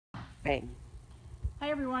Bang. Hi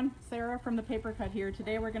everyone, Sarah from the Paper Cut here.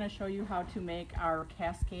 Today we're going to show you how to make our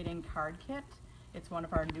Cascading card kit. It's one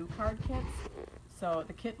of our new card kits. So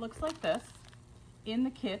the kit looks like this. In the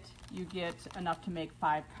kit you get enough to make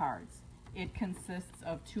 5 cards. It consists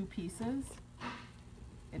of 2 pieces.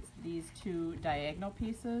 It's these 2 diagonal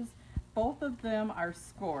pieces. Both of them are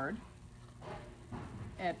scored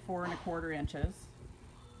at 4 1/4 inches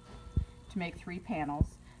to make 3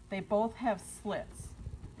 panels. They both have slits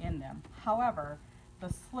in them. However, the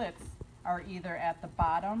slits are either at the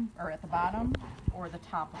bottom or the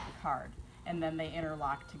top of the card, and then they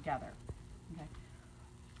interlock together. Okay.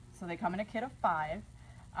 So they come in a kit of 5.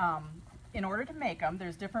 In order to make them,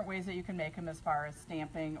 there's different ways that you can make them as far as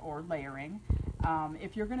stamping or layering.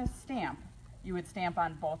 If you're going to stamp, you would stamp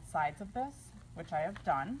on both sides of this, which I have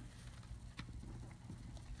done.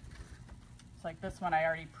 It's like this one I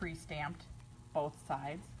already pre-stamped both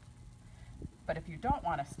sides. But if you don't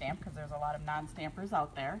want to stamp, because there's a lot of non-stampers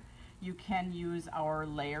out there, you can use our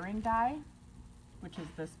layering die, which is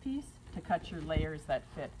this piece, to cut your layers that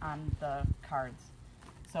fit on the cards.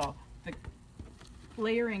 So the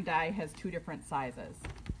layering die has 2 different sizes.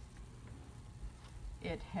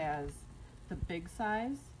 It has the big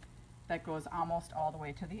size that goes almost all the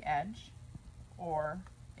way to the edge, or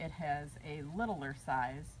it has a littler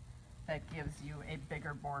size that gives you a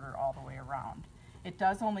bigger border all the way around. It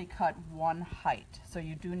does only cut one height, so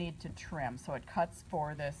you do need to trim. So it cuts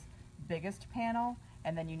for this biggest panel,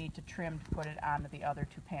 and then you need to trim to put it onto the other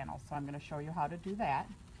 2 panels. So I'm going to show you how to do that.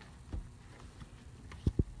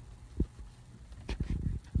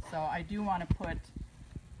 So I do want to put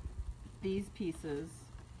these pieces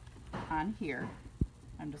on here.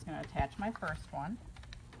 I'm just going to attach my first one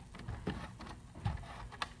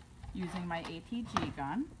using my ATG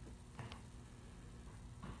gun.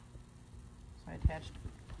 So I attached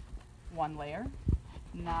one layer.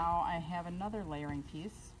 Now I have another layering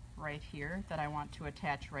piece right here that I want to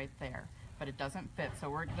attach right there, but it doesn't fit,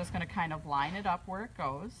 so we're just going to kind of line it up where it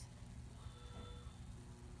goes.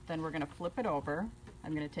 Then we're going to flip it over.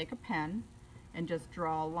 I'm going to take a pen and just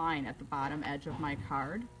draw a line at the bottom edge of my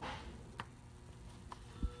card.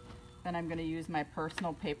 Then I'm going to use my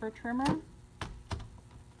personal paper trimmer,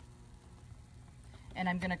 and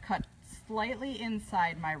I'm going to cut slightly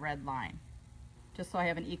inside my red line, just so I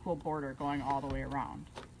have an equal border going all the way around.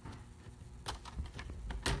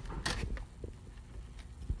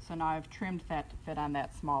 So now I've trimmed that to fit on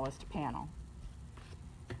that smallest panel.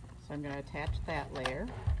 So I'm going to attach that layer.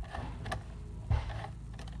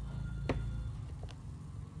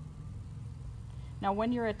 Now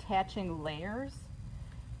when you're attaching layers,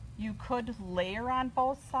 you could layer on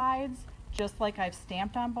both sides, just like I've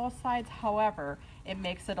stamped on both sides. However, it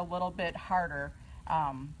makes it a little bit harder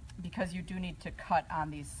because you do need to cut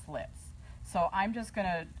on these slits. So I'm just going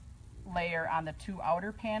to layer on the 2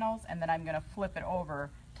 outer panels, and then I'm going to flip it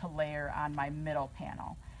over to layer on my middle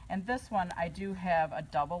panel. And this one I do have a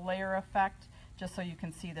double layer effect, just so you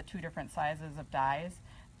can see the 2 different sizes of dies.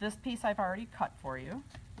 This piece I've already cut for you.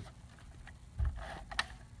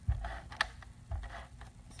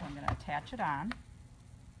 So I'm going to attach it on.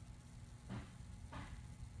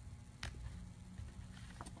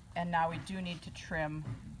 And now we do need to trim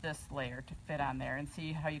this layer to fit on there, and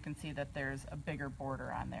see how you can see that there's a bigger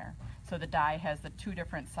border on there. So the die has the 2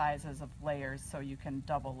 different sizes of layers, so you can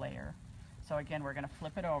double layer. So again, we're going to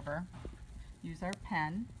flip it over, use our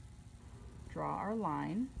pen, draw our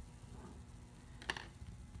line.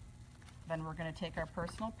 Then we're going to take our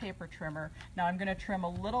personal paper trimmer. Now I'm going to trim a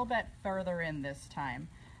little bit further in this time.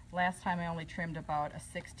 Last time I only trimmed about a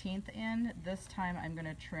 1/16 in. This time I'm going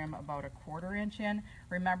to trim about a 1/4 inch in.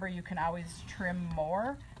 Remember, you can always trim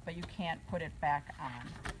more, but you can't put it back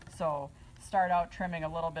on. So start out trimming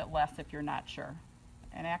a little bit less if you're not sure.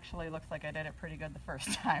 And actually looks like I did it pretty good the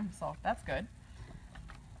first time, so that's good.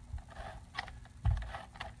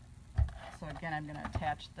 So again, I'm going to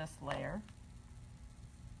attach this layer.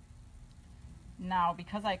 Now,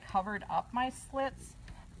 because I covered up my slits,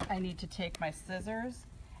 I need to take my scissors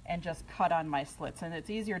and just cut on my slits, and it's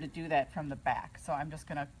easier to do that from the back. So I'm just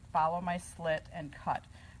going to follow my slit and cut.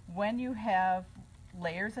 When you have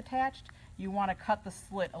layers attached, you want to cut the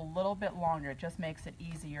slit a little bit longer. It just makes it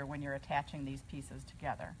easier when you're attaching these pieces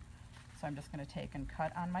together. So I'm just going to take and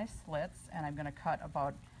cut on my slits, and I'm going to cut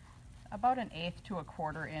about 1/8 to a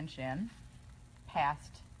 1/4 inch in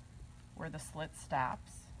past where the slit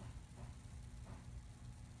stops.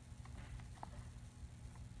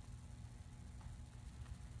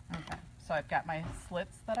 Okay, so I've got my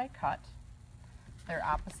slits that I cut. They're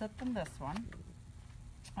opposite than this one.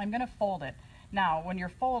 I'm going to fold it. Now, when you're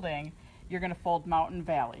folding, you're going to fold mountain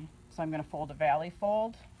valley. So I'm going to fold a valley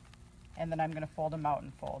fold and then I'm going to fold them out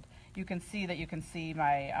and fold. You can see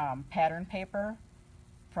my pattern paper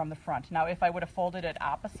from the front. Now if I would have folded it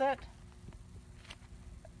opposite,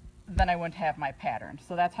 then I wouldn't have my pattern.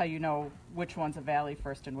 So that's how you know which one's a valley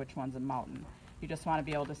first and which one's a mountain. You just want to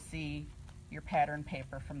be able to see your pattern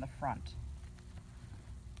paper from the front.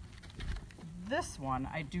 This one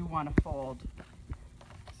I do want to fold,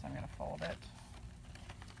 so I'm going to fold it.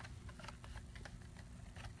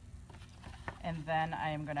 And then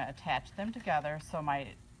I am going to attach them together so my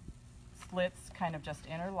slits kind of just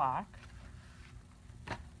interlock.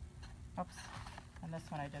 Oops, and this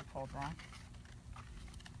one I did fold wrong.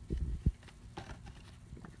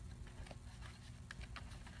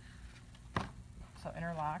 So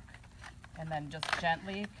interlock, and then just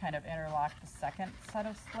gently kind of interlock the second set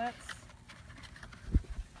of slits.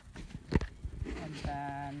 And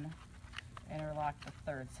then interlock the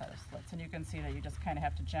third set of slits. And you can see that you just kind of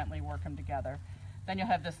have to gently work them together. Then you'll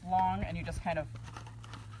have this long, and you just kind of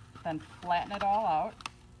then flatten it all out.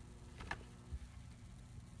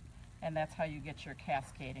 And that's how you get your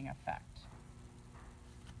cascading effect.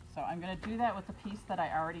 So I'm going to do that with the piece that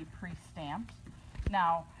I already pre-stamped.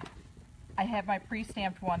 Now, I have my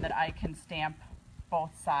pre-stamped one that I can stamp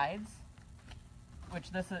both sides,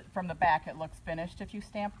 which this is from the back, it looks finished if you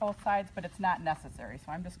stamp both sides, but it's not necessary.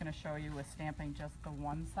 So I'm just going to show you with stamping just the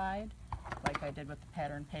one side, like I did with the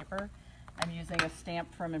pattern paper. I'm using a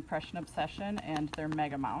stamp from Impression Obsession and their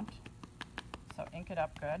Mega Mount. So ink it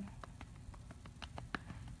up good.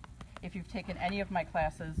 If you've taken any of my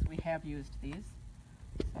classes, we have used these.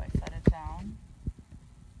 So I set it down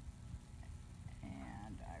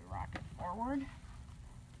and I rock it forward.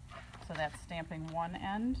 So that's stamping one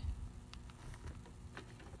end.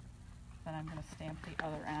 Then I'm going to stamp the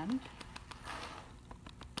other end.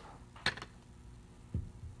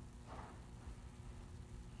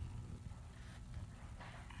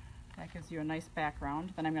 That gives you a nice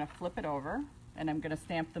background. Then I'm going to flip it over, and I'm going to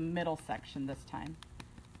stamp the middle section this time.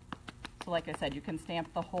 So like I said, you can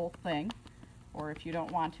stamp the whole thing, or if you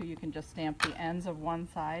don't want to, you can just stamp the ends of one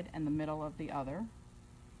side and the middle of the other.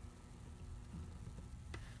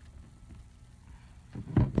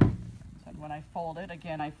 So when I fold it,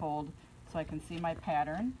 again I fold so I can see my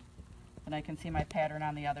pattern, and I can see my pattern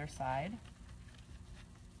on the other side.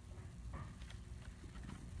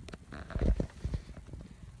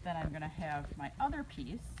 Then I'm going to have my other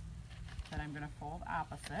piece that I'm going to fold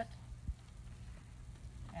opposite,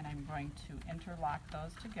 and I'm going to interlock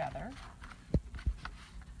those together.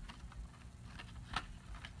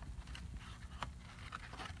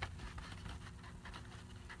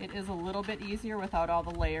 It is a little bit easier without all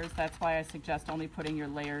the layers. That's why I suggest only putting your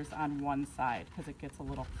layers on one side, because it gets a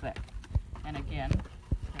little thick. And again,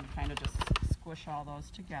 I'm going to kind of just squish all those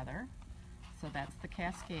together. So that's the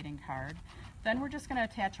cascading card. Then we're just going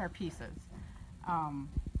to attach our pieces.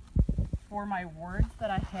 For my words that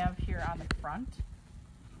I have here on the front,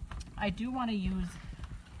 I do want to use,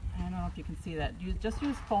 I don't know if you can see that, just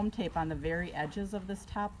use foam tape on the very edges of this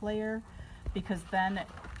top layer, because then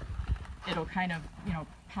it'll kind of,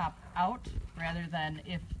 pop out, rather than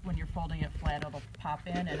if when you're folding it flat it'll pop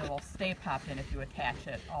in, and it will stay popped in if you attach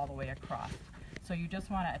it all the way across. So you just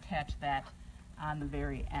want to attach that on the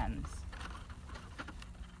very ends.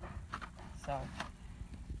 So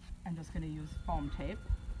I'm just going to use foam tape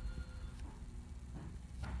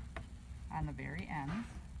on the very ends.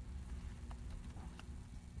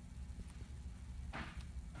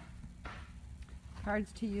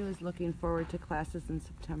 Cards to You is looking forward to classes in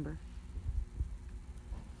September.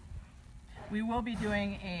 We will be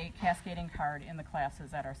doing a cascading card in the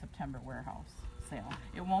classes at our September warehouse sale.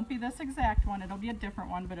 It won't be this exact one, it'll be a different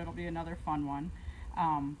one, but it'll be another fun one.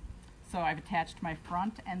 So I've attached my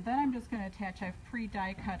front, and then I'm just going to attach, I've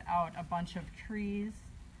pre-die cut out a bunch of trees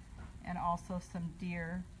and also some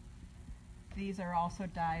deer. These are also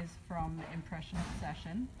dies from Impression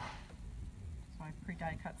Obsession. So I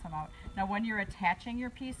pre-die cut some out. Now when you're attaching your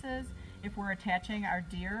pieces, if we're attaching our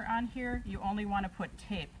deer on here, you only want to put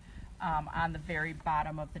tape on the very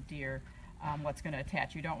bottom of the deer, what's going to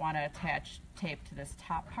attach. You don't want to attach tape to this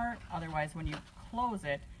top part, otherwise when you close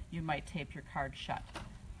it, you might tape your card shut.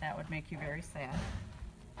 That would make you very sad.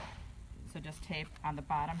 So just tape on the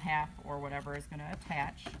bottom half or whatever is going to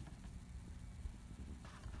attach.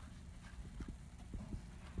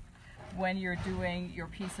 When you're doing your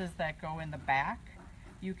pieces that go in the back,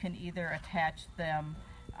 you can either attach them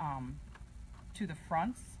to the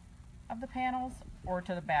fronts of the panels or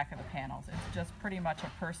to the back of the panels. It's just pretty much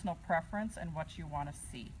a personal preference and what you want to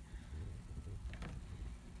see.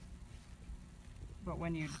 But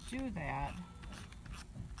when you do that,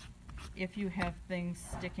 if you have things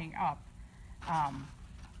sticking up,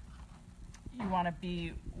 you want to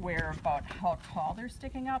be aware about how tall they're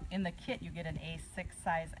sticking up. In the kit, you get an A6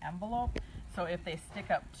 size envelope. So if they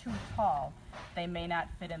stick up too tall, they may not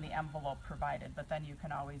fit in the envelope provided, but then you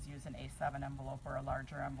can always use an A7 envelope or a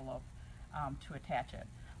larger envelope to attach it.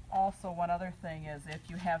 Also, one other thing is if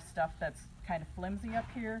you have stuff that's kind of flimsy up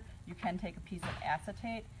here, you can take a piece of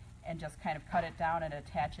acetate and just kind of cut it down and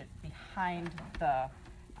attach it behind the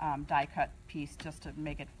die cut piece just to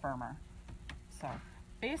make it firmer. So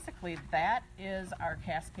basically that is our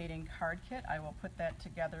cascading card kit. I will put that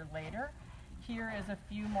together later. Here is a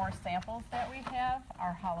few more samples that we have.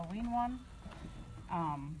 Our Halloween one.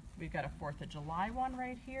 We've got a 4th of July one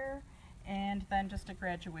right here, and then just a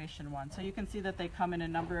graduation one. So you can see that they come in a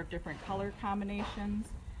number of different color combinations.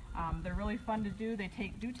 They're really fun to do. They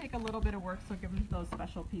do take a little bit of work, so give them to those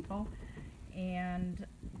special people. And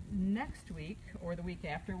next week, or the week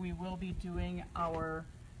after, we will be doing our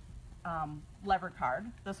lever card.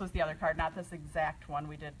 This was the other card, not this exact one.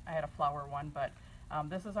 I had a flower one, but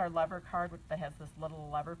this is our lever card that has this little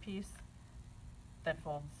lever piece that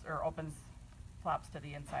folds or opens, flops to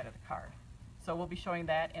the inside of the card. So we'll be showing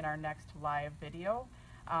that in our next live video.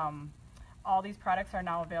 All these products are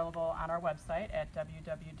now available on our website at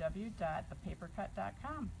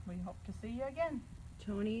www.thepapercut.com. We hope to see you again.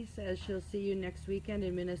 Tony says she'll see you next weekend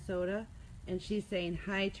in Minnesota, and she's saying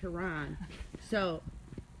hi to Ron. So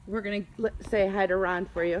we're going to say hi to Ron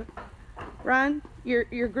for you. Ron, your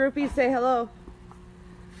groupies say hello.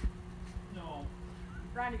 No.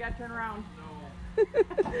 Ron, you got to turn around. No.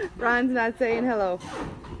 Ron's not saying hello.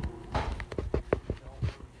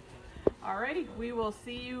 Alrighty, we will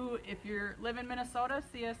see you, if you live in Minnesota,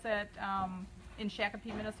 see us at in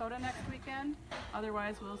Shakopee, Minnesota next weekend.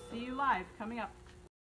 Otherwise, we'll see you live coming up.